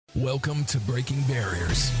Welcome to Breaking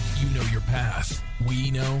Barriers. You know your path.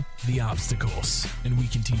 We know the obstacles, and we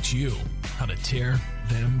can teach you how to tear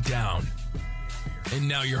them down. And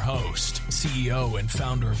now your host, CEO and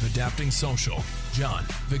founder of Adapting Social, John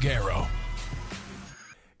Pescatore.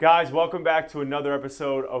 Guys, welcome back to another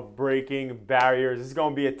episode of Breaking Barriers. This is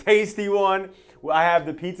going to be a tasty one. I have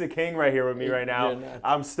the Pizza King right here with me right now.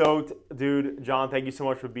 I'm stoked. Dude, John, thank you so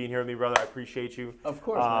much for being here with me, brother. I appreciate you. Of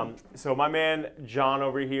course, man. So my man, John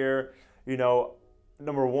over here, you know,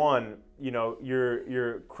 number one, you know,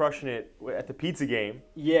 you're crushing it at the pizza game.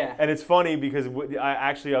 Yeah. And it's funny because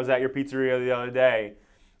I was at your pizzeria the other day,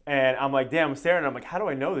 and I'm like, damn, I'm staring, I'm like, how do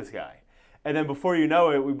I know this guy? And then before you know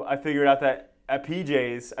it, I figured out that at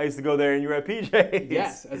PJ's, I used to go there and you were at PJ's.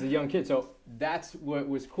 Yes, as a young kid. So that's what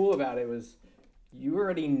was cool about it was you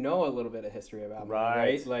already know a little bit of history about me,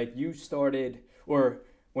 right? Like you started, or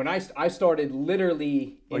when I started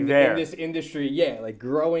literally in this industry, like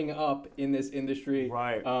growing up in this industry.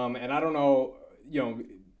 Right. And I don't know,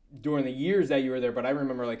 during the years that you were there, but I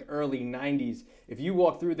remember like early 90s, if you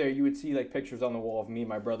walk through there, you would see like pictures on the wall of me and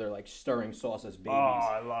my brother like stirring sauce as babies. Oh,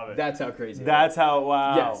 I love it. That's how crazy. That's how,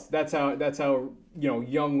 wow. Yes, that's how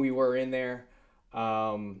young we were in there.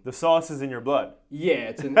 The sauce is in your blood.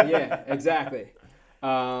 Yeah, yeah, exactly.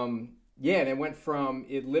 And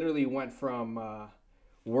it literally went from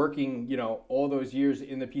working, all those years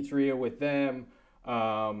in the pizzeria with them,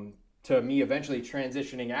 to me eventually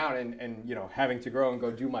transitioning out and having to grow and go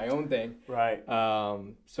do my own thing. Right.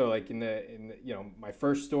 So like in the my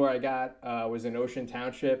first store I got was in Ocean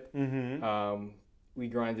Township. Mm-hmm. We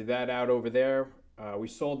grinded that out over there. We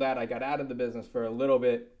sold that. I got out of the business for a little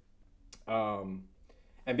bit. And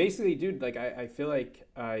basically, dude, like I feel like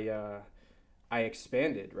I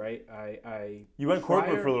expanded, right? You went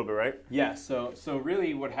corporate for a little bit, right? Yeah. So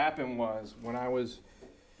really, what happened was when I was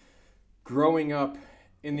growing up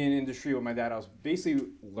in the industry with my dad, I was basically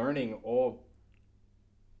learning all,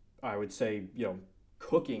 I would say,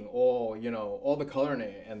 cooking, all the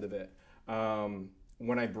culinary end of it.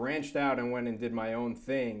 When I branched out and went and did my own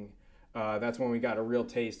thing, that's when we got a real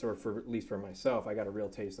taste, or at least for myself, I got a real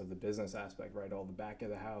taste of the business aspect, right? All the back of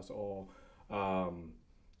the house, all,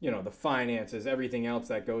 the finances, everything else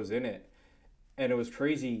that goes in it. And it was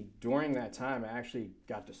crazy. During that time, I actually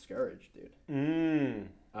got discouraged, dude.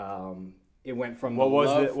 It went from the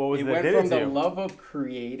love of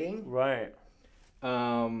creating, right,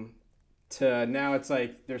 to now it's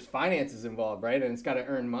like there's finances involved, right? And it's got to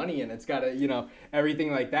earn money, and it's got to, everything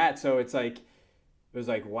like that. So it was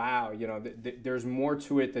like, wow, there's more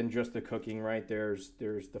to it than just the cooking, right? There's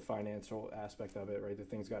the financial aspect of it, right? The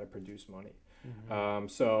thing's got to produce money. Mm-hmm.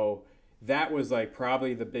 So that was like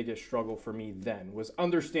probably the biggest struggle for me then, was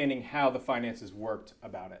understanding how the finances worked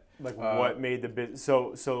about it. Like what made the business,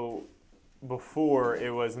 so before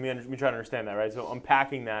it was, let me try to understand that, right? So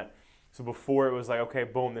unpacking that. So before it was like, okay,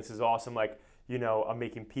 boom, this is awesome. Like, I'm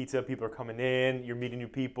making pizza. People are coming in. You're meeting new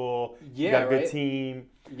people. Yeah, you got a good team.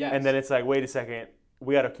 Yes. And then it's like, wait a second,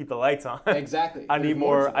 we got to keep the lights on. Exactly. I need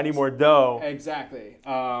more dough. Exactly.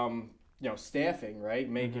 Staffing, right?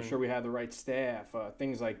 Making sure we have the right staff,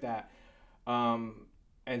 things like that.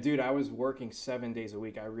 And dude, I was working 7 days a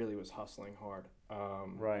week. I really was hustling hard.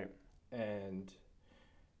 Right. And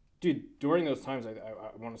dude, during those times,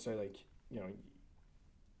 I want to say, like,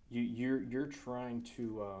 you're trying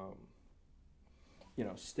to,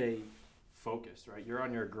 stay focused, right? You're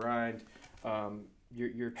on your grind.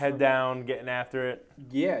 You're head down, getting after it.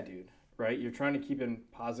 Yeah, dude. Right. You're trying to keep in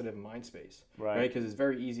positive mind space, right? Because it's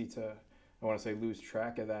very easy to, I want to say, lose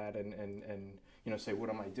track of that and say, what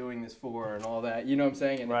am I doing this for, and all that. You know what I'm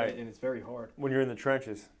saying? And it's very hard when you're in the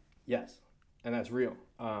trenches. Yes, and that's real.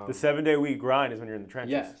 The 7-day-week grind is when you're in the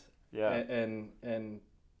trenches. Yes. Yeah. And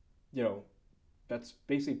that's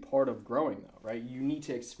basically part of growing, though, right? You need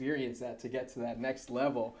to experience that to get to that next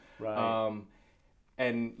level. Right.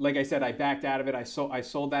 And like I said, I backed out of it. I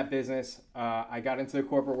sold that business. I got into the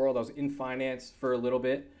corporate world. I was in finance for a little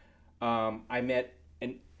bit. I met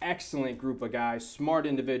an excellent group of guys, smart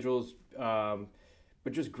individuals, but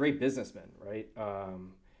just great businessmen, right?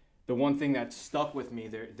 The one thing that stuck with me,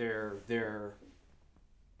 their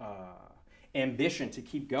ambition to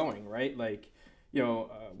keep going, right? Like,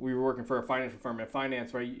 we were working for a financial firm in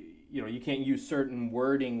finance, right? You can't use certain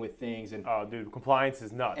wording with things. And oh, dude, compliance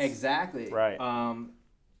is nuts. Exactly. Right.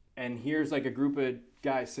 And here's like a group of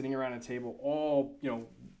guys sitting around a table, all,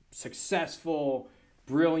 successful,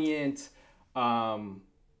 brilliant, and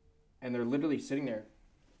they're literally sitting there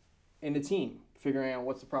in a team figuring out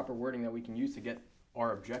what's the proper wording that we can use to get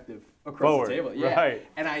our objective across the table. Yeah. Right.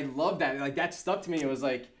 And I love that. Like, that stuck to me. It was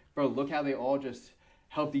like, bro, look how they all just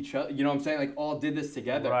helped each other. You know what I'm saying? Like all did this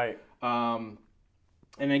together. Right.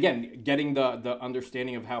 And again, getting the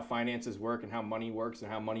understanding of how finances work and how money works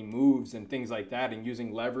and how money moves and things like that, and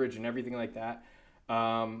using leverage and everything like that,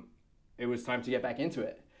 it was time to get back into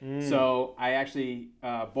it. So I actually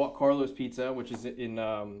bought Carlo's Pizza, which is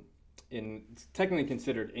in it's technically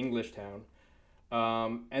considered English Town,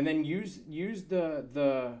 and then used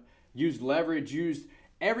leverage, used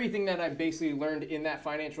everything that I basically learned in that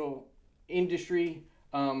financial industry.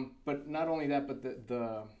 But not only that, but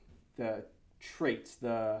the traits,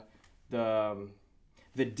 the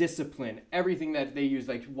discipline, everything that they use,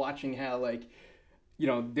 like watching how, like, you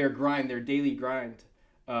know, their daily grind,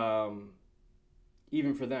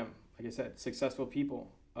 even for them, like I said, successful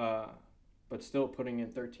people, but still putting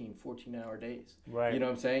in 13, 14-hour days. Right. You know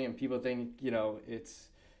what I'm saying? And people think, you know, it's,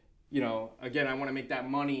 you know, again, I want to make that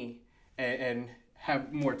money and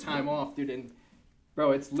have more time off, dude. And,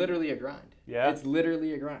 bro, it's literally a grind. Yeah. It's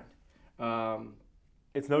literally a grind.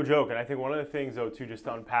 It's no joke. And I think one of the things, though, too, just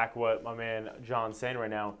to unpack what my man John's saying right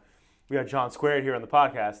now, we got John Squared here on the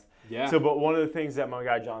podcast. Yeah. So, but one of the things that my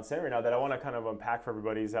guy John's saying right now that I want to kind of unpack for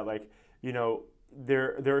everybody is that, like, you know,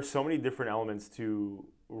 there are so many different elements to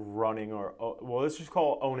running, or, well, let's just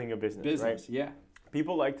call owning a business, right? Yeah.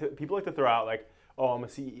 People like to throw out, like, oh, I'm a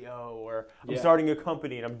CEO, or I'm starting a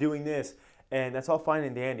company and I'm doing this, and that's all fine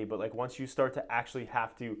and dandy. But, like, once you start to actually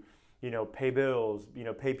have to, you know, pay bills, you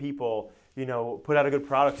know, pay people, you know, put out a good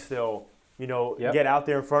product still, you know, get out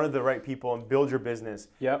there in front of the right people and build your business.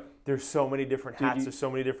 Yep. There's so many different hats, there's so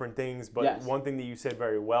many different things. But one thing that you said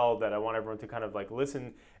very well that I want everyone to kind of like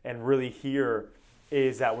listen and really hear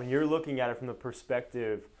is that when you're looking at it from the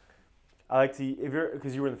perspective, I like to,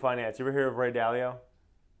 because you were in finance, you ever hear of Ray Dalio?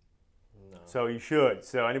 No. So you should.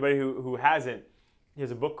 So anybody who hasn't, he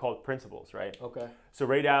has a book called Principles, right? Okay. So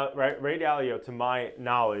Ray Dalio, to my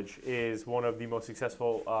knowledge, is one of the most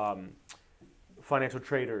successful financial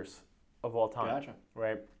traders of all time. Gotcha.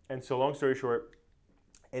 Right? And so long story short,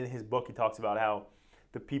 in his book, he talks about how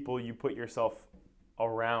the people you put yourself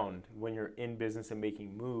around when you're in business and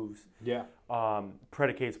making moves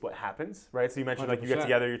predicates what happens, right? So you mentioned 100%. Like you get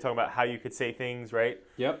together, you're talking about how you could say things, right?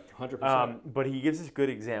 Yep, 100%. But he gives this good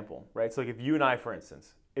example, right? So like if you and I, for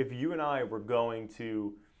instance, if you and I were going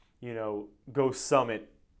to, you know, go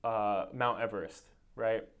summit Mount Everest,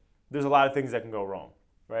 right? There's a lot of things that can go wrong,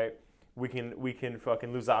 right? We can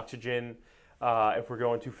fucking lose oxygen if we're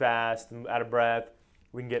going too fast and out of breath.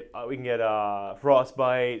 We can get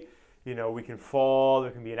frostbite. You know, we can fall. There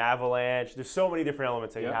can be an avalanche. There's so many different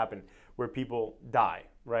elements that can happen where people die,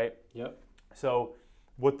 right? Yep. So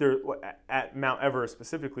at Mount Everest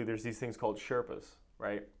specifically, there's these things called Sherpas,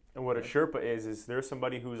 right? And what a Sherpa is there's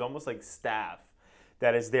somebody who's almost like staff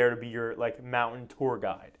that is there to be your like mountain tour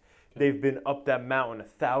guide. Okay. They've been up that mountain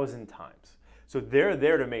 1,000 times. So they're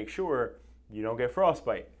there to make sure you don't get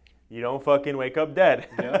frostbite. You don't fucking wake up dead.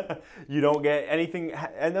 Yep. You don't get anything,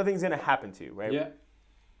 and nothing's going to happen to you, right? Yeah.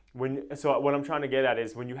 So what I'm trying to get at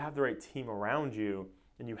is when you have the right team around you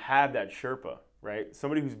and you have that Sherpa, right?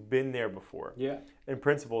 Somebody who's been there before. Yeah. In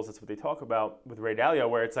Principles, that's what they talk about with Ray Dalio,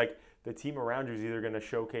 where it's like the team around you is either going to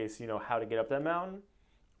showcase, you know, how to get up that mountain,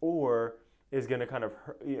 or is going to kind of,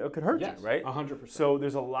 could hurt you, right? 100%. So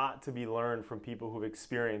there's a lot to be learned from people who've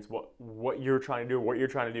experienced what you're trying to do, what you're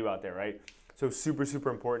trying to do out there, right? So super, super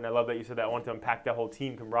important. I love that you said that. I wanted to unpack that whole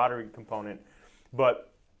team camaraderie component.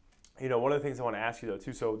 But, you know, one of the things I want to ask you, though,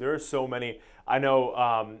 too, so there are so many, I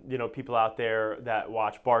know, you know, people out there that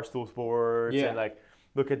watch Barstool Sports and, like,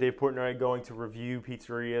 look at Dave Portnoy going to review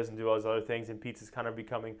pizzerias and do all those other things, and pizza's kind of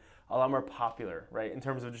becoming a lot more popular, right, in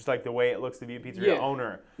terms of just, like, the way it looks to be a pizzeria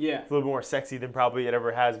owner. Yeah. It's a little bit more sexy than probably it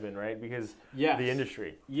ever has been, right, because of the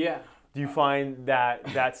industry. Yeah. Do you find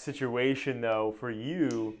that situation, though, for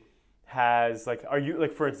you has, like, are you,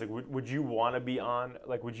 like, for instance, would you want to be on,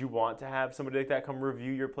 like, would you want to have somebody like that come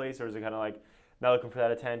review your place, or is it kind of like not looking for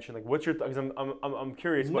that attention? Like, what's your, because I'm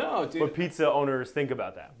curious what pizza owners think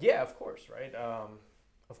about that. Yeah, of course, right?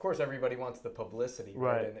 Of course, everybody wants the publicity,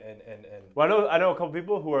 right? And well, I know a couple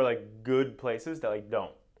people who are like good places that like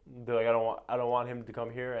don't. They're like, I don't want him to come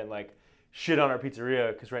here and like shit on our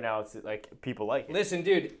pizzeria because right now it's like people like it. Listen,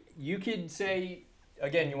 dude, you could say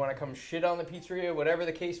again, you want to come shit on the pizzeria, whatever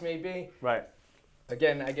the case may be. Right.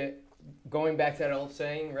 Again, I get going back to that old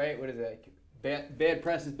saying, right? What is it? Bad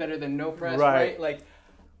press is better than no press, right? Like,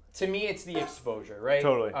 to me, it's the exposure, right?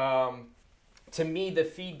 Totally. To me, the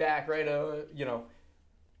feedback, right? You know,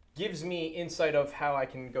 gives me insight of how I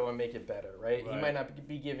can go and make it better, right? He might not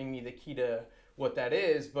be giving me the key to what that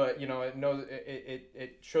is, but you know,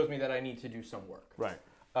 it shows me that I need to do some work. Right.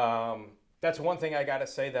 That's one thing I gotta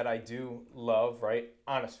say that I do love, right?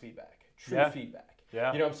 Honest feedback, true feedback.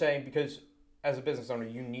 Yeah. You know what I'm saying? Because as a business owner,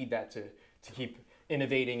 you need that to keep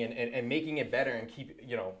innovating and making it better and keep,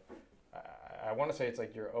 you know, I want to say it's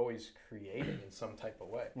like you're always creating in some type of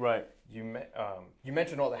way. Right. You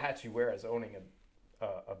mentioned all the hats you wear as owning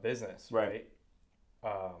a business, right?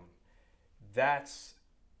 That's,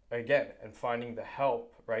 again, and finding the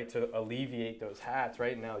help, right, to alleviate those hats,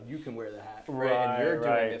 right? Now you can wear the hat, right? And you're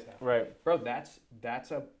doing this now. Right. Bro, that's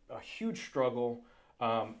a huge struggle.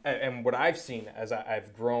 And what I've seen as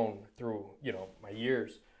I've grown through, you know, my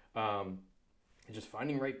years, just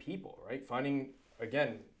finding right people, right? Finding,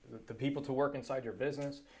 again, the people to work inside your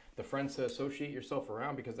business, the friends to associate yourself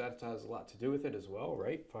around, because that has a lot to do with it as well,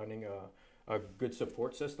 right? Finding a good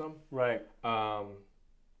support system. Right.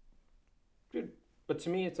 Dude, but to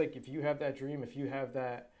me, it's like if you have that dream, if you have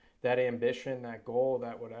that ambition, that goal,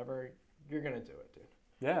 that whatever, you're going to do it, dude.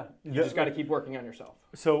 Yeah. You just got to keep working on yourself.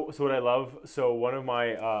 So what I love, one of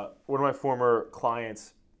my former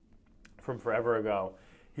clients from forever ago,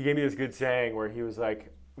 he gave me this good saying where he was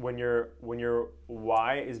like, when your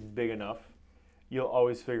why is big enough, you'll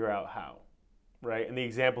always figure out how, right? And the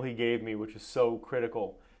example he gave me, which is so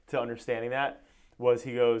critical to understanding that, was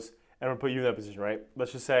he goes, and I'm going to put you in that position, right?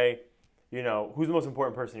 Let's just say, you know, who's the most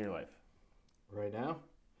important person in your life? Right now?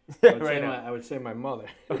 Right now. I would say my mother.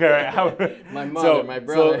 Okay, right. My mother, my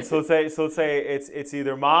brother. So let's say it's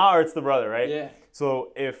either ma or it's the brother, right? Yeah.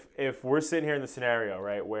 So if we're sitting here in the scenario,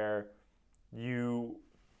 right, where you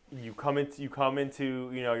come into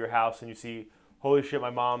you know your house and you see, holy shit, my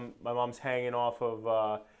mom's hanging off of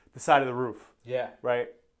the side of the roof. Yeah. Right.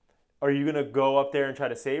 Are you gonna go up there and try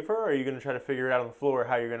to save her, or are you gonna try to figure it out on the floor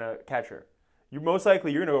how you're gonna catch her? You're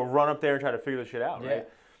gonna go run up there and try to figure this shit out, right?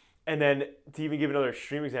 And then to even give another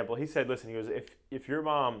extreme example, he said, listen, he goes, if your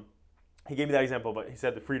mom, he gave me that example, but he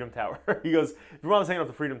said the Freedom Tower. He goes, if your mom's hanging off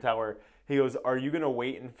the Freedom Tower, he goes, are you going to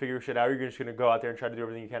wait and figure shit out, or are you just going to go out there and try to do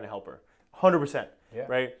everything you can to help her? 100%,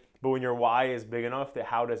 right? But when your why is big enough, the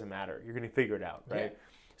how doesn't matter. You're going to figure it out, right? Yeah.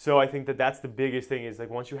 So I think that's the biggest thing is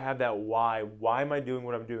like once you have that why am I doing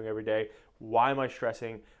what I'm doing every day? Why am I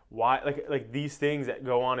stressing? Why, like these things that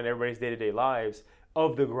go on in everybody's day-to-day lives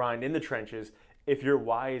of the grind in the trenches, if your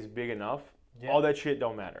why is big enough, all that shit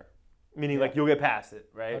don't matter. Meaning, like, you'll get past it,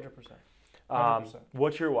 right? 100%.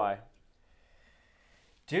 What's your why?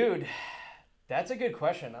 Dude, that's a good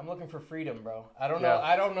question. I'm looking for freedom, bro. I don't know. Yeah.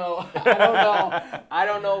 I don't know. I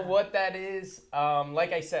don't know what that is.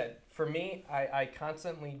 Like I said, for me, I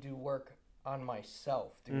constantly do work on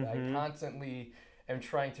myself, dude. I constantly am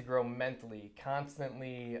trying to grow mentally,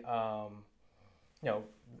 constantly,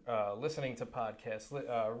 listening to podcasts,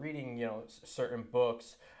 reading, certain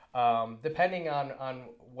books, depending on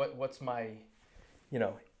what's my,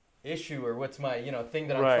 issue or what's my, thing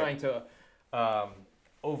that I'm trying to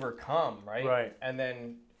overcome, right? Right. And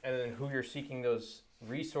then who you're seeking those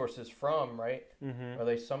resources from, right? Mm-hmm. Are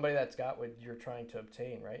they somebody that's got what you're trying to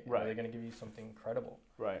obtain, right? Right. Are they going to give you something incredible?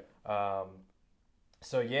 Right.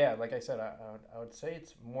 So yeah, like I said, I would say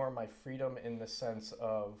it's more my freedom in the sense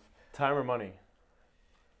of time or money.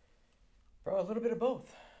 Bro, a little bit of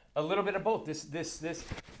both. A little bit of both. This.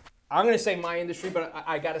 I'm gonna say my industry, but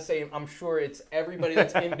I gotta say I'm sure it's everybody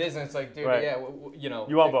that's in business. Like, dude, right. Yeah,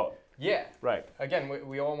 you want both. Yeah. Right. Again,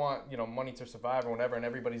 we all want money to survive or whatever, and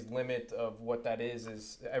everybody's limit of what that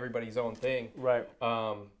is everybody's own thing. Right.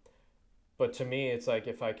 But to me, it's like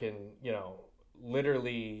if I can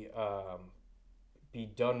literally be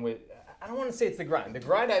done with. I don't want to say it's the grind. The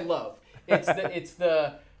grind I love. It's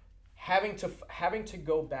the having to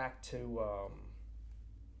go back to. I don't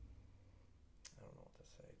know what to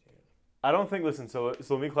say, dude. I don't think. Listen. So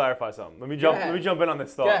let me clarify something. Let me jump in on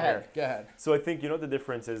this thought here. Go ahead. So I think what the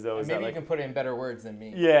difference is though. Maybe you can put it in better words than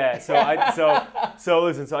me. Yeah. So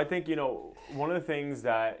listen. So I think one of the things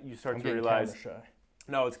that you start to realize.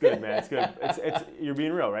 No, it's good, man. It's good. It's you're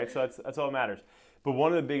being real, right? So that's all that matters. But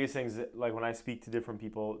one of the biggest things, like when I speak to different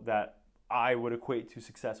people that I would equate to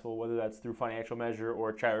successful, whether that's through financial measure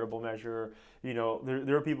or charitable measure,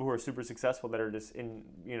 there are people who are super successful that are just in,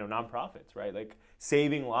 nonprofits, right? Like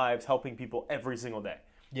saving lives, helping people every single day.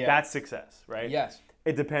 Yeah. That's success, right? Yes.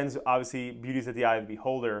 It depends, obviously, beauty's at the eye of the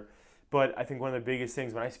beholder. But I think one of the biggest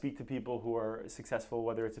things when I speak to people who are successful,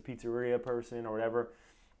 whether it's a pizzeria person or whatever,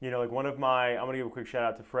 like I'm going to give a quick shout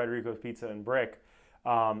out to Frederico's Pizza and Brick.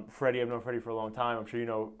 Freddie, I've known Freddie for a long time. I'm sure you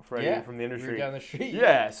know Freddie from the industry. We're down the street.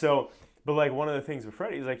 Yeah. So, but like one of the things with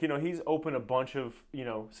Freddie is like, he's opened a bunch of,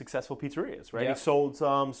 successful pizzerias, right? Yep. He sold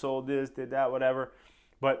some, sold this, did that, whatever.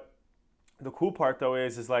 But the cool part though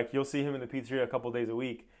is like, you'll see him in the pizzeria a couple days a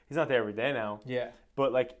week. He's not there every day now. Yeah.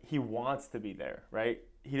 But like, he wants to be there, right?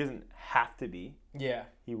 he doesn't have to be. Yeah.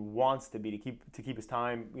 He wants to be to keep his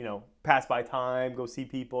time, pass by time, go see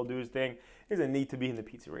people, do his thing. He doesn't need to be in the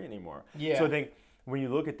pizzeria anymore. Yeah. So I think when you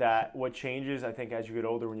look at that, what changes, I think, as you get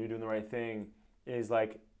older, when you're doing the right thing, is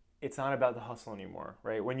like it's not about the hustle anymore,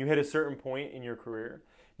 right? When you hit a certain point in your career,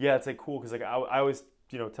 yeah, it's like cool because like I always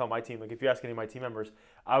tell my team, like if you ask any of my team members,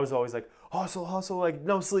 I was always like hustle, like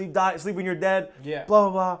no sleep, sleep when you're dead, yeah, blah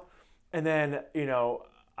blah blah, and then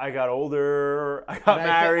I got older, I got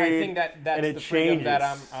married, I think that's and it the changes. freedom that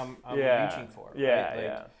I'm reaching for. Yeah, right?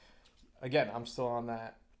 yeah. Again, I'm still on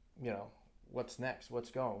that. What's next? What's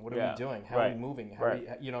going? What are we doing? How right. are we moving? How right.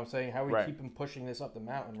 you know what I'm saying? How are we right. keeping pushing this up the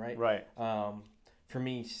mountain? Right. Right. For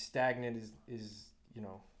me, stagnant is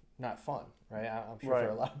not fun. Right. I'm sure right.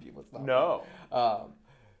 for a lot of people it's not. No. Fun.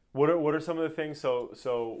 What are some of the things?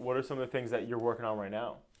 So what are some of the things that you're working on right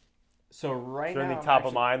now? So right is there now, anything top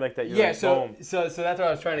of mind like that? You're like, so boom. so that's what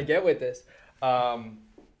I was trying to get with this.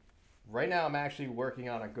 Right now, I'm actually working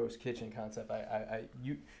on a ghost kitchen concept.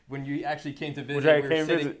 When you actually came to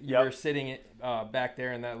visit, you were sitting back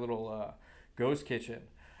there in that little ghost kitchen.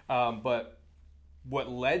 But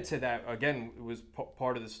what led to that, again, was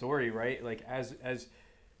part of the story, right? Like as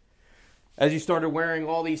you started wearing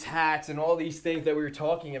all these hats and all these things that we were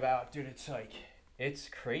talking about, dude, it's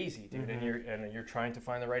crazy, dude. Mm-hmm. And you're trying to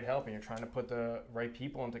find the right help, and you're trying to put the right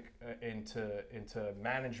people into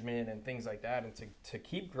management and things like that, and to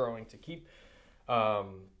keep growing, to keep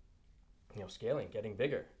scaling, getting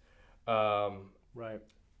bigger. Right.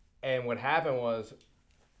 And what happened was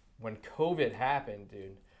when COVID happened,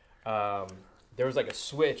 dude, there was like a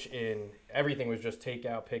switch in everything was just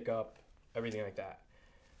takeout, pickup, everything like that.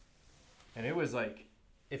 And it was like,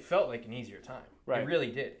 it felt like an easier time. Right. It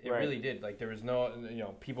really did. It right. really did. Like there was no,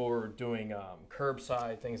 people were doing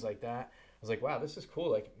curbside, things like that. I was like, wow, this is cool.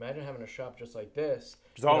 Like imagine having a shop just like this.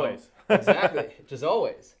 Just always. Exactly. Just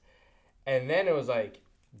always. And then it was like,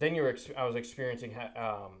 I was experiencing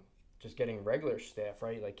just getting regular staff,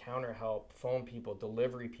 right? Like counter help, phone people,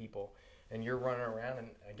 delivery people. And you're running around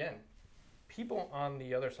and again, people on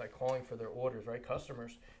the other side calling for their orders, right?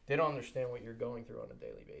 Customers, they don't understand what you're going through on a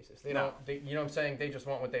daily basis. They don't, you know what I'm saying? They just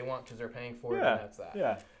want what they want because they're paying for it, and that's that.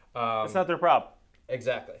 Yeah. It's not their problem.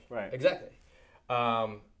 Exactly. Right. Exactly.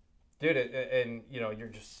 Dude, and you're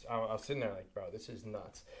just, I was sitting there like, bro, this is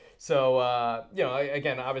nuts. So,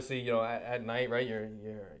 again, obviously, at night, right? You're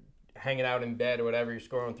hanging out in bed or whatever. You're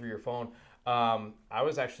scrolling through your phone. I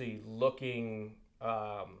was actually looking.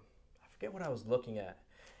 I forget what I was looking at.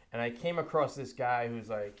 And I came across this guy who's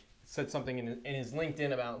like said something in his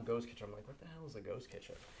LinkedIn about ghost kitchen. I'm like, what the hell is a ghost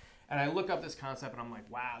kitchen? And I look up this concept and I'm like,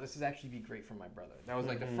 wow, this is actually be great for my brother. That was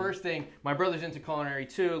like the first thing. My brother's into culinary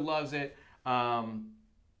too, loves it. I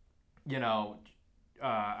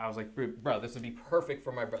was like, bro, this would be perfect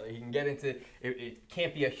for my brother. He can get into it. It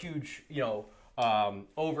can't be a huge,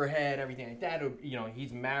 overhead, everything like that.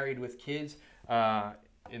 He's married with kids.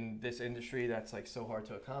 In this industry that's like so hard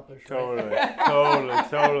to accomplish. Right?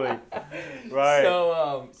 Totally. Right.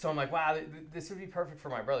 So I'm like, wow, this would be perfect for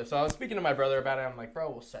my brother. So I was speaking to my brother about it. I'm like, bro,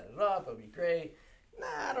 we'll set it up. It'll be great.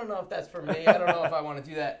 Nah, I don't know if that's for me. I don't know if I want to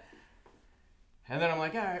do that. And then I'm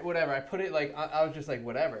like, all right, whatever. I put it like, I was just like,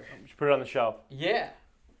 whatever. Just put it on the shelf. Yeah.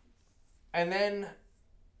 And then,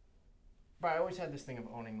 but I always had this thing of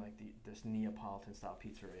owning like this Neapolitan style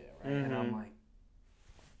pizzeria, right? Mm-hmm. And I'm like,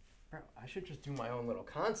 bro, I should just do my own little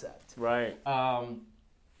concept. Right.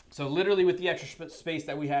 So literally with the extra space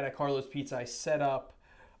that we had at Carlo's Pizza, I set up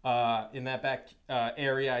in that back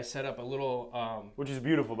area. I set up a little, which is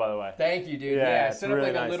beautiful, by the way. Thank you, dude. Yeah, I set up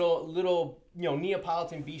really like nice. a little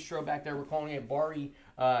Neapolitan bistro back there. We're calling it Bari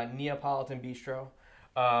Neapolitan Bistro.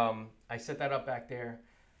 I set that up back there,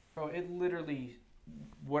 bro. It literally,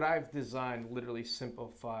 what I've designed, literally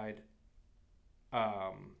simplified.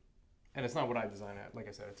 And it's not what I designed. Like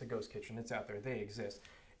I said, it's a ghost kitchen. It's out there. They exist.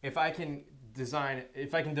 If I can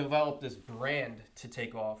develop this brand to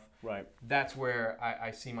take off, right, that's where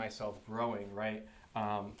I see myself growing, right?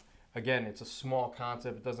 Again, it's a small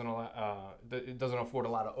concept. It doesn't afford a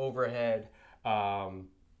lot of overhead.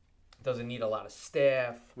 Doesn't need a lot of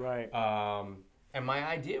staff. Right. And my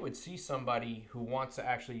idea would see somebody who wants to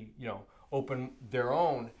actually, open their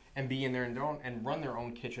own and be in there and run their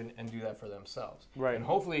own kitchen and do that for themselves. Right. And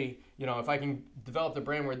hopefully, if I can develop the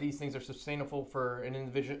brand where these things are sustainable for an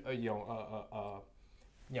individual,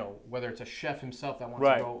 whether it's a chef himself that wants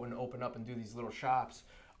to go and open up and do these little shops,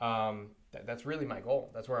 that's really my goal.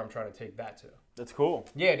 That's where I'm trying to take that to. That's cool.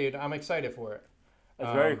 Yeah, dude, I'm excited for it.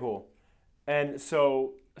 That's very cool. And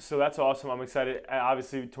so that's awesome. I'm excited.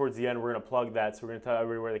 Obviously, towards the end, we're going to plug that. So we're going to tell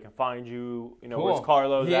everybody where they can find you. You know, Cool. where's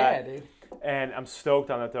Carlo's at. Yeah, dude. And I'm stoked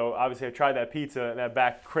on that, though. Obviously, I tried that pizza in that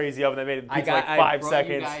back crazy oven. That made the pizza I 5 brought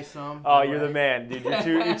seconds. You guys some, Oh, you're the man, dude.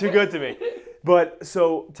 You're too good to me. But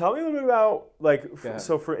so tell me a little bit about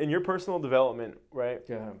in your personal development, right?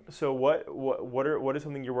 Yeah. So what is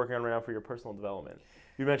something you're working on right now for your personal development?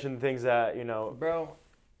 You mentioned things that, you know. Bro,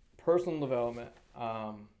 personal development.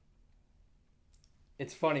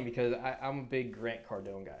 It's funny because I'm a big Grant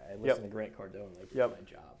Cardone guy. I listen to Grant Cardone like it's my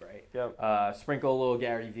job, right? Yep. Sprinkle a little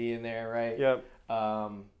Gary Vee in there, right? Yep. I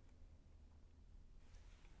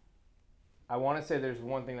want to say there's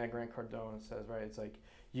one thing that Grant Cardone says, right? It's like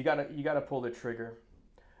you gotta pull the trigger.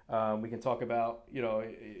 We can talk about, you know,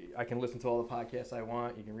 I can listen to all the podcasts I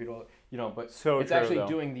want. You can read all, you know, but it's actually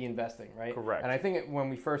doing the investing, right? Correct. And I think when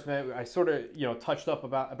we first met, I sort of, you know, touched up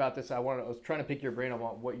about this. I was trying to pick your brain on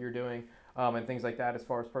what you're doing and things like that as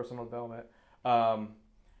far as personal development.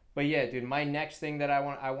 But yeah, dude, my next thing that I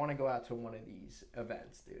want to go out to one of these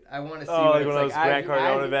events, dude. I want to see what like it's one of those Grant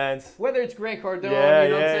Cardone events. Whether it's Grant Cardone, you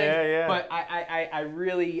know what I'm saying? Yeah. But I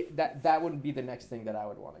really that would be the next thing that I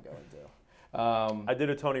would want to go and do. I did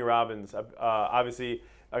a Tony Robbins. Obviously,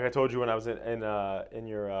 like I told you when I was in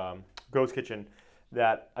your Ghost Kitchen,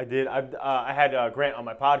 that I did. I had Grant on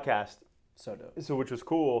my podcast, so which was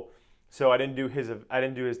cool. So I didn't do his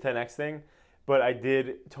 10x thing, but I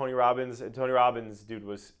did Tony Robbins. And Tony Robbins, dude,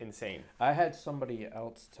 was insane. I had somebody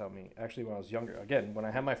else tell me, actually, when I was younger. Again, when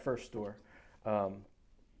I had my first store, bro.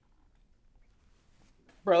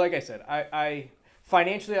 Like I said, I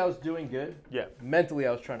financially I was doing good. Yeah. Mentally,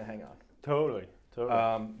 I was trying to hang on. Totally.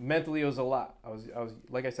 Mentally, it was a lot. I was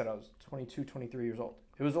like I said, I was 22, 23 years old.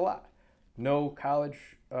 It was a lot. No college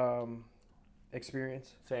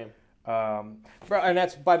experience. Same. Bro, and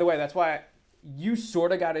that's, by the way, that's why you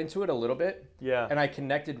sort of got into it a little bit. Yeah. And I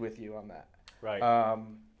connected with you on that. Right.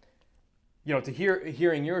 You know, to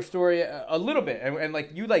hearing your story a little bit, and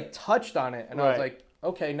like you like touched on it, and I was like,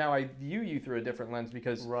 okay, now I view you through a different lens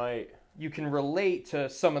because you can relate to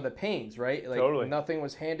some of the pains, right? Like nothing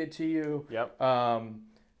was handed to you. Yep.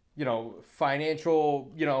 You know,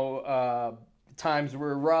 financial, you know, times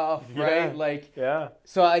were rough, right? Like,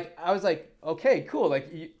 so I was like, okay, cool.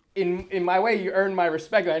 Like, in my way, you earned my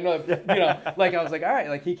respect. I know, you know, like I was like, all right,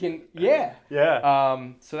 like he can,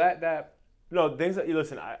 So that. No, things that you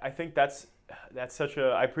listen. I think that's such a.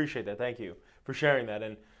 I appreciate that. Thank you for sharing that.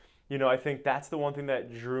 And you know, I think that's the one thing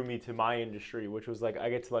that drew me to my industry, which was like I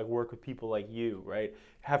get to like work with people like you, right?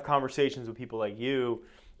 Have conversations with people like you.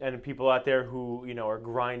 And people out there who, you know, are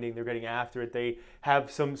grinding, they're getting after it. They have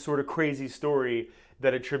some sort of crazy story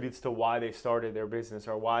that attributes to why they started their business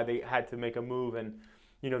or why they had to make a move. And,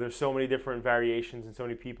 you know, there's so many different variations and so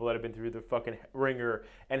many people that have been through the fucking ringer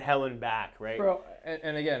and hell and back, right? Bro,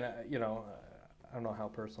 and again, you know, I don't know how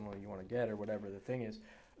personal you want to get or whatever the thing is.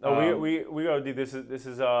 We go, dude, this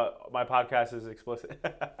is my podcast is explicit.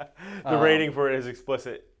 The rating for it is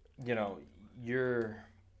explicit. You know,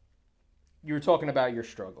 you were talking about your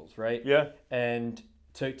struggles, right? Yeah. And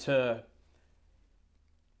to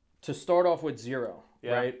start off with zero,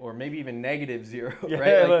 right? Or maybe even negative zero,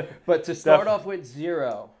 right? Like, but to start off with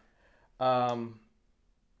zero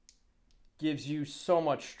gives you so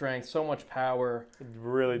much strength, so much power. It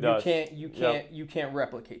really does. You can't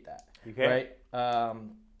replicate that. You can't. Right?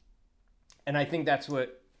 And I think that's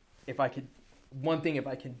what, if I could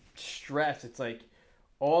stress, it's like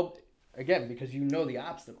again, because you know the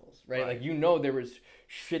obstacles, right? Like, you know there was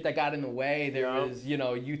shit that got in the way. There was, you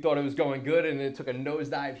know, you thought it was going good and it took a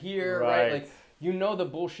nosedive here, right? Like, you know the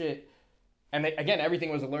bullshit. And again, everything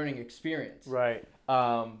was a learning experience. Right.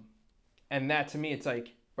 And that to me, it's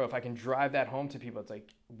like, bro, if I can drive that home to people, it's like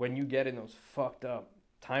when you get in those fucked up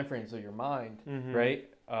time frames of your mind, right?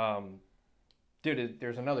 Dude,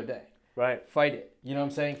 there's another day. Right. Fight it. You know what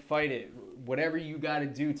I'm saying? Fight it. Whatever you got to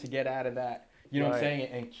do to get out of that. You know what I'm saying?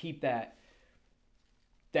 And keep that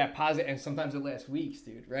positive. And sometimes it lasts weeks,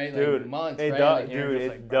 dude, right? Like dude, months, it right? Does, like, dude, it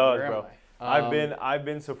like, does, bro. I've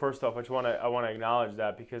been, so first off, I want to acknowledge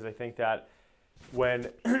that because I think that when,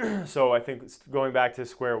 so I think going back to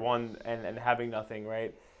square one and having nothing,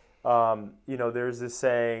 right? You know, there's this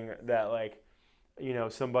saying that like, you know,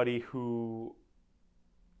 somebody who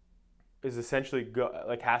is essentially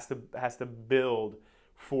has to build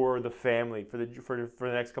for the family, for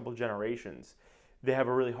the next couple of generations. They have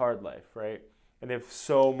a really hard life, right? And they have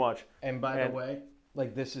so much. And by the way,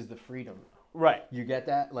 like, this is the freedom. Right. You get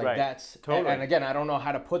that? Like, that's totally. And again, I don't know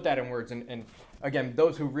how to put that in words. And again,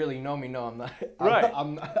 those who really know me know I'm not.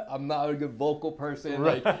 I'm not a good vocal person.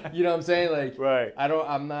 Right. Like, you know what I'm saying? Like,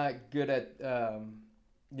 I'm not good at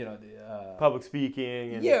the public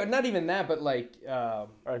speaking. And, yeah, not even that, but like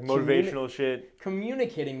motivational shit.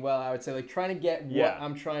 Communicating well, I would say, like trying to get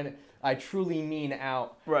what I truly mean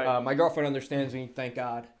out. Right. My girlfriend understands me, thank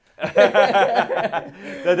God. That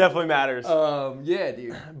definitely matters. Yeah,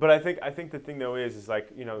 dude. But I think the thing though is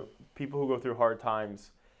like, people who go through hard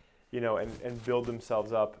times, and build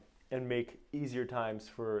themselves up and make easier times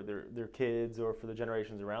for their kids or for the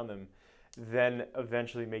generations around them, then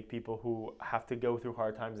eventually make people who have to go through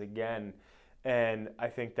hard times again. And I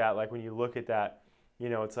think that, like, when you look at that,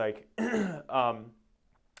 it's like, I'll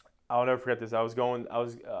never forget this. I think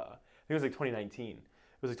it was like 2019. It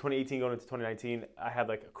was like 2018 going into 2019. I had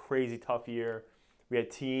like a crazy tough year. We had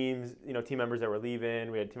teams, team members that were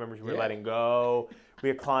leaving. We had team members who were letting go. We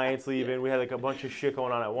had clients leaving. We had like a bunch of shit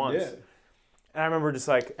going on at once. Yeah. And I remember just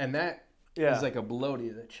like... And that is like a blow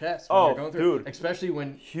to the chest when you're going through. Dude. Especially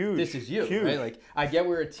when this is you, huge. right? Like, I get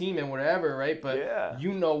we're a team and whatever, right? But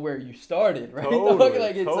you know where you started, right? Totally,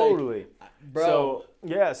 like, it's totally. Like, bro.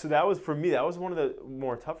 So that was, for me, that was one of the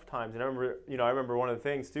more tough times. And I remember one of the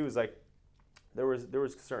things too is like, there was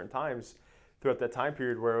certain times throughout that time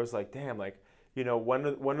period where it was like, damn, like, when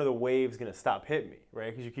are the waves going to stop hitting me, right?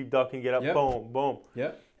 Because you keep ducking, get up, boom, boom.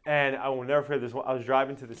 Yeah. And I will never forget this one. I was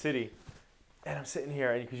driving to the city, and I'm sitting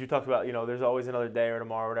here, and because you talked about, there's always another day or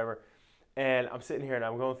tomorrow or whatever. And I'm sitting here, and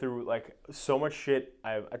I'm going through, like, so much shit.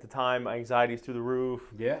 At the time, my anxiety is through the roof.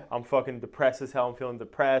 Yeah. I'm fucking depressed as hell. I'm feeling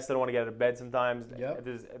depressed. I don't want to get out of bed sometimes at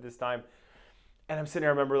this time. And I'm sitting here,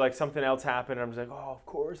 I remember, like, something else happened, and I'm just like, oh, of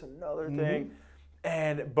course, another thing.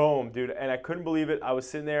 And boom, dude, and I couldn't believe it. I was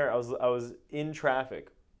sitting there, I was in traffic,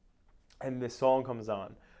 and this song comes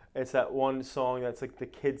on. It's that one song that's like the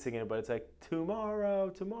kids singing it, but it's like,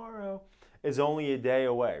 tomorrow is only a day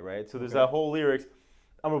away, right? So there's that whole lyrics.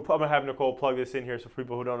 I'm gonna have Nicole plug this in here so for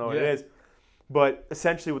people who don't know what it is. But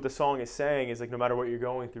essentially what the song is saying is like, no matter what you're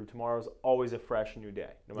going through, tomorrow's always a fresh new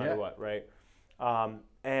day, no matter what, right?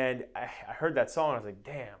 And I heard that song, and I was like,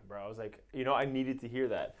 damn, bro. I was like, I needed to hear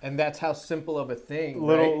that. And that's how simple of a thing,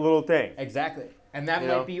 Little thing. Exactly. And that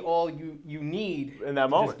might be all you need in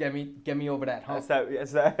that moment. Just get me over that hump.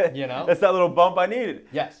 That's that. That's that little bump I needed.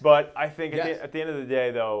 Yes. But I think at the end of the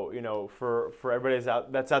day, though, for everybody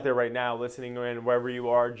that's out there right now, listening in, wherever you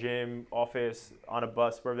are, gym, office, on a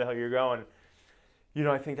bus, wherever the hell you're going,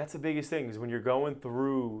 I think that's the biggest thing is when you're going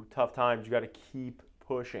through tough times, you got to keep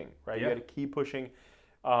pushing, right? You got to keep pushing.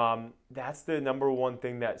 That's the number one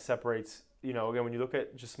thing that separates, again, when you look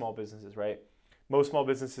at just small businesses, right? Most small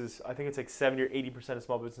businesses, I think it's like 70 or 80% of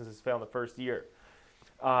small businesses fail in the first year.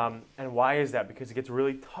 And why is that? Because it gets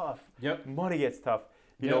really tough. Yep. Money gets tough.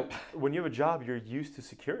 You know, when you have a job, you're used to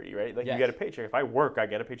security, right? Like you get a paycheck. If I work, I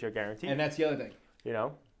get a paycheck guaranteed. And that's the other thing.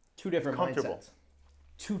 Two different mindsets.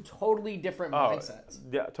 Two totally different mindsets.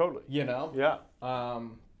 Yeah, totally. Yeah.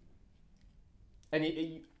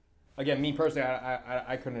 And again, me personally,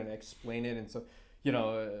 I couldn't explain it, and so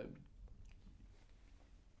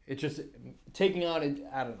it's just taking on it.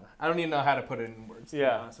 I don't know. I don't even know how to put it in words. To be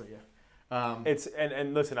honest with you. It's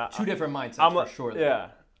and listen, two different mindsets for sure. Yeah,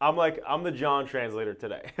 I'm the John translator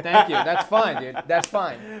today. Thank you. That's fine, dude. That's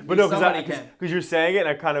fine. But no, because you're saying it, and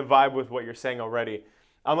I kind of vibe with what you're saying already.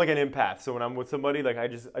 I'm like an empath, so when I'm with somebody, like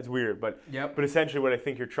it's weird, but essentially what I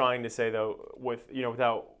think you're trying to say though,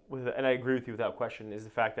 and I agree with you without question, is the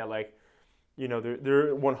fact that like, there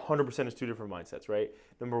 100% is two different mindsets, right?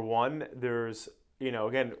 Number one, there's,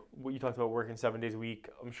 again, what you talked about working 7 days a week,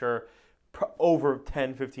 I'm sure over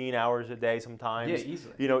 10, 15 hours a day sometimes. Yeah,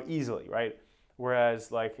 easily. Easily, right?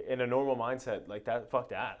 Whereas like in a normal mindset, like that, fuck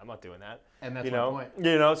that, I'm not doing that. And that's my point.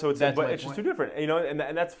 So it's just too different,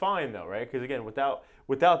 and that's fine though, right? Because again, without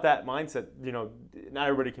that mindset, not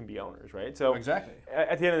everybody can be owners, right? So exactly.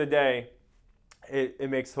 At the end of the day, it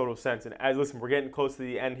makes total sense. And listen, we're getting close to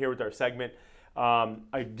the end here with our segment.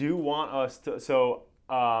 I do want us to. So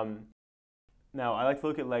now I like to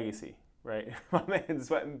look at legacy, right? My man's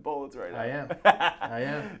sweating bullets right now. I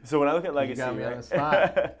am. So when I look at legacy, you got me on the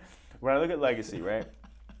spot. When I look at legacy, right?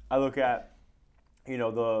 I look at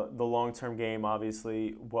the long-term game.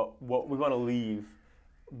 Obviously, what we want to leave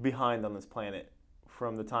behind on this planet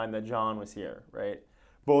from the time that John was here, right?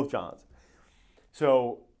 Both Johns.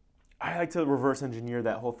 So I like to reverse engineer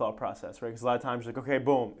that whole thought process, right? Because a lot of times, like, okay,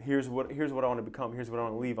 boom, here's what I want to become, here's what I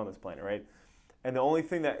want to leave on this planet, right? And the only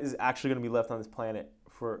thing that is actually going to be left on this planet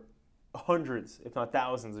for hundreds, if not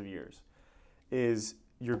thousands of years, is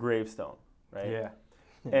your gravestone, right? Yeah.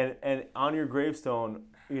 And on your gravestone,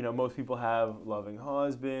 most people have loving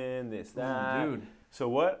husband, this, that. Dude. So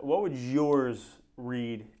what would yours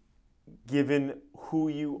read, given who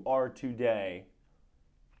you are today?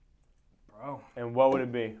 Bro. And what would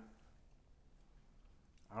it be?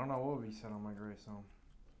 I don't know what would be said on my gravestone.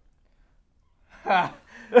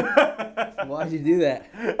 Why'd you do that?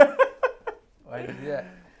 Why'd you do that?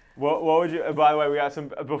 What would you? By the way, we got some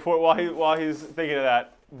before while he's thinking of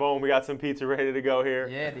that. Boom, we got some pizza ready to go here.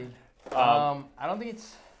 Yeah, dude. I don't think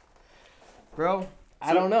it's, bro.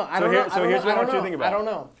 I don't know. Here's what I want you to think about. I don't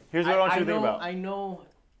know. Here's what I want you to think about. I know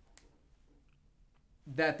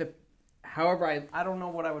that however, I don't know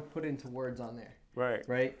what I would put into words on there. Right.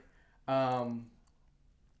 Right.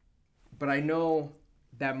 But I know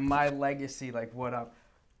that my legacy, like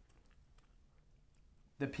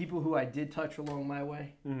the people who I did touch along my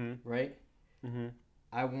way, right? Mm-hmm.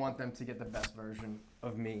 I want them to get the best version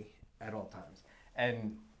of me at all times.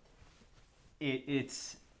 And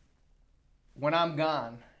it's when I'm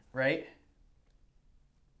gone, right?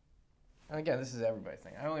 And again, this is everybody's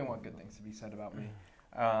thing. I only want good things to be said about me.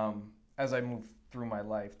 As I move through my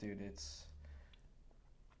life, dude, it's,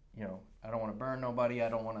 I don't want to burn nobody. I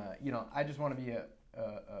don't want to, I just want to be a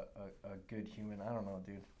good human. I don't know,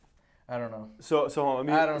 dude. I don't know. So hold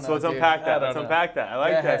on. Let's unpack that. Let's unpack that. I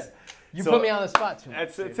like this. You put me on the spot too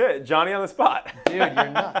much. That's it. Johnny on the spot. Dude, you're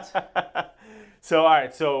nuts. So all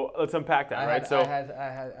right. So let's unpack that. I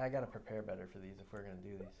got to prepare better for these if we're gonna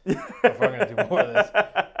do these. If we're gonna do more of this.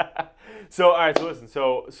 So all right. So listen.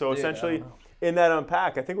 So dude, essentially, in that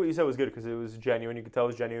unpack, I think what you said was good because it was genuine. You could tell it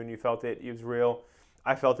was genuine. You felt it. It was real.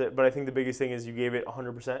 I felt it. But I think the biggest thing is you gave it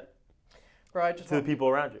 100%. Bro, to the people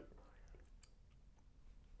around you.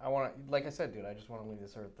 I want to, like I said, dude, I just want to leave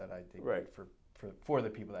this earth that I did right. for the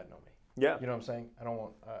people that know me. Yeah. You know what I'm saying? I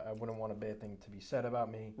wouldn't want a bad thing to be said about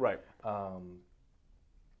me. Right.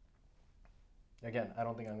 Again, I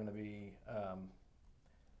don't think I'm going to be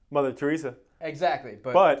Mother Teresa. Exactly.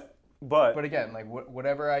 But again, like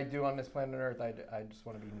whatever I do on this planet Earth, I just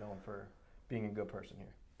want to be known for being a good person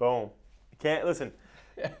here. Boom. You can't listen.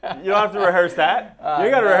 You don't have to rehearse that. You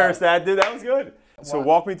got to rehearse that, dude. That was good. So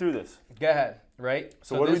walk me through this. Go ahead. Right.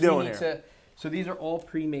 So what are we doing here? So these are all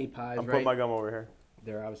pre-made pies. I'm putting my gum over here.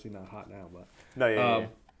 They're obviously not hot now, but no, yeah.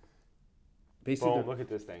 Basically, boom, look at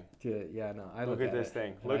this thing. Yeah, no, I look at this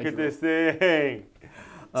thing. Look at this thing.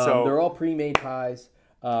 So they're all pre-made pies.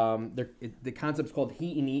 The concept's called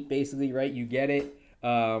heat and eat, basically, right? You get it.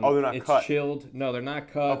 They're not cut. It's chilled. No, they're not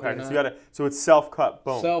cut. Okay, so it's self-cut.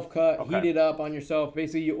 Boom. Self-cut. Heat it up on yourself.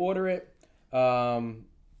 Basically, you order it.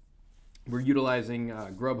 We're utilizing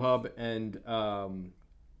Grubhub and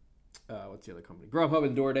what's the other company? Grubhub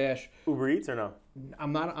and DoorDash. Uber Eats or no?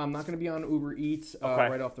 I'm not going to be on Uber Eats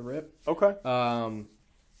right off the rip. Okay.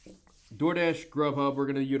 DoorDash, Grubhub, we're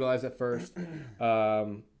going to utilize it first.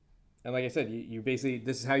 And like I said, you basically,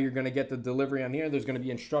 this is how you're going to get the delivery on here. There's going to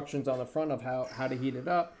be instructions on the front of how to heat it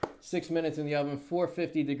up. 6 minutes in the oven,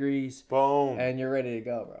 450 degrees. Boom. And you're ready to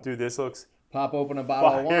go, bro. Dude, this looks pop open a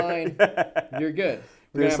bottle of wine. You're good.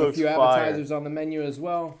 We're going to have a few appetizers on the menu as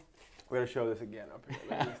well. We're going to show this again up here.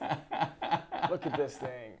 Look at this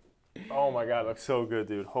thing. Oh my God, it looks so good,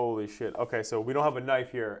 dude. Holy shit. Okay, so we don't have a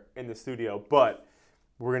knife here in the studio, but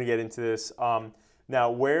we're going to get into this.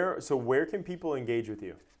 Now, where can people engage with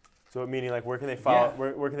you? So meaning, like, where can they follow?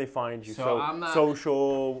 Yeah. Where can they find you? So I'm not,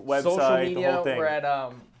 social, website, social media, the whole thing. We're at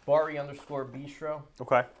Bari_Bistro.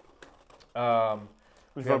 Okay.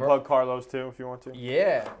 We can plug Carlos too, if you want to.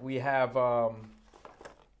 Yeah, we have a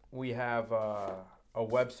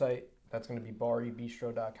website that's going to be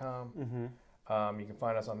baribistro.com. Mm-hmm. You can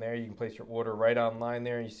find us on there. You can place your order right online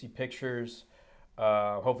there. You see pictures.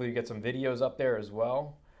 Hopefully, you get some videos up there as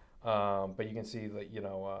well. But you can see that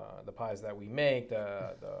the pies that we make,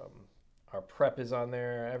 our prep is on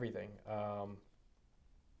there, everything.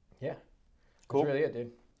 Yeah, cool. That's really it,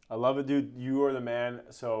 dude. I love it, dude. You are the man.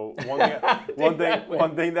 So one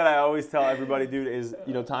thing that I always tell everybody, dude, is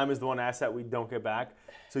time is the one asset we don't get back.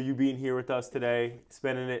 So you being here with us today,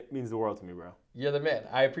 spending it means the world to me, bro. You're the man.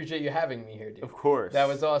 I appreciate you having me here, dude. Of course. That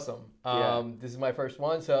was awesome. This is my first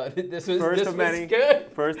one, so this was good.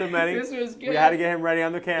 First of many. This was good. We had to get him ready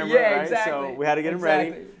on the camera, right? Exactly. So we had to get him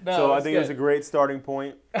ready. No, so I think it was a great starting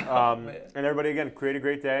point. And everybody, again, create a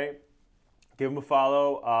great day. Give him a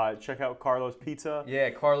follow. Check out Carlos Pizza. Yeah,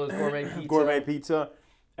 Carlos Gourmet Pizza. Gourmet Pizza.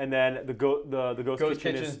 And then the Ghost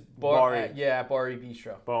Kitchen is Bari. Bari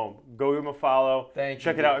Bistro. Boom. Go give him a follow. Thank you.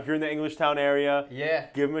 Check it out. If you're in the Englishtown area,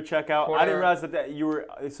 give him a check out. I didn't realize that you were.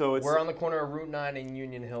 So it's. We're on the corner of Route 9 and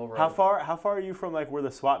Union Hill Road. How far are you from like where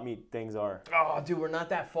the swap meet things are? Oh, dude, we're not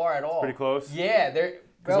that far at all. Pretty close. Yeah, they're.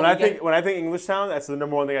 Because when I think Englishtown, that's the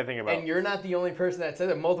number one thing I think about. And you're not the only person that said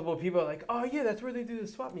that. Multiple people are like, "Oh yeah, that's where they do the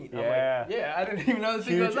swap meet." Yeah. I'm like, yeah, I didn't even know this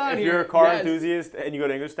thing goes on here. If here. you're a car enthusiast and you go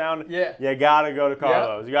to Englishtown, you gotta go to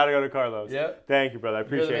Carlos. You gotta go to Carlos. Yep. Thank you, brother. I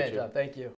appreciate You're the man, you. John. Thank you.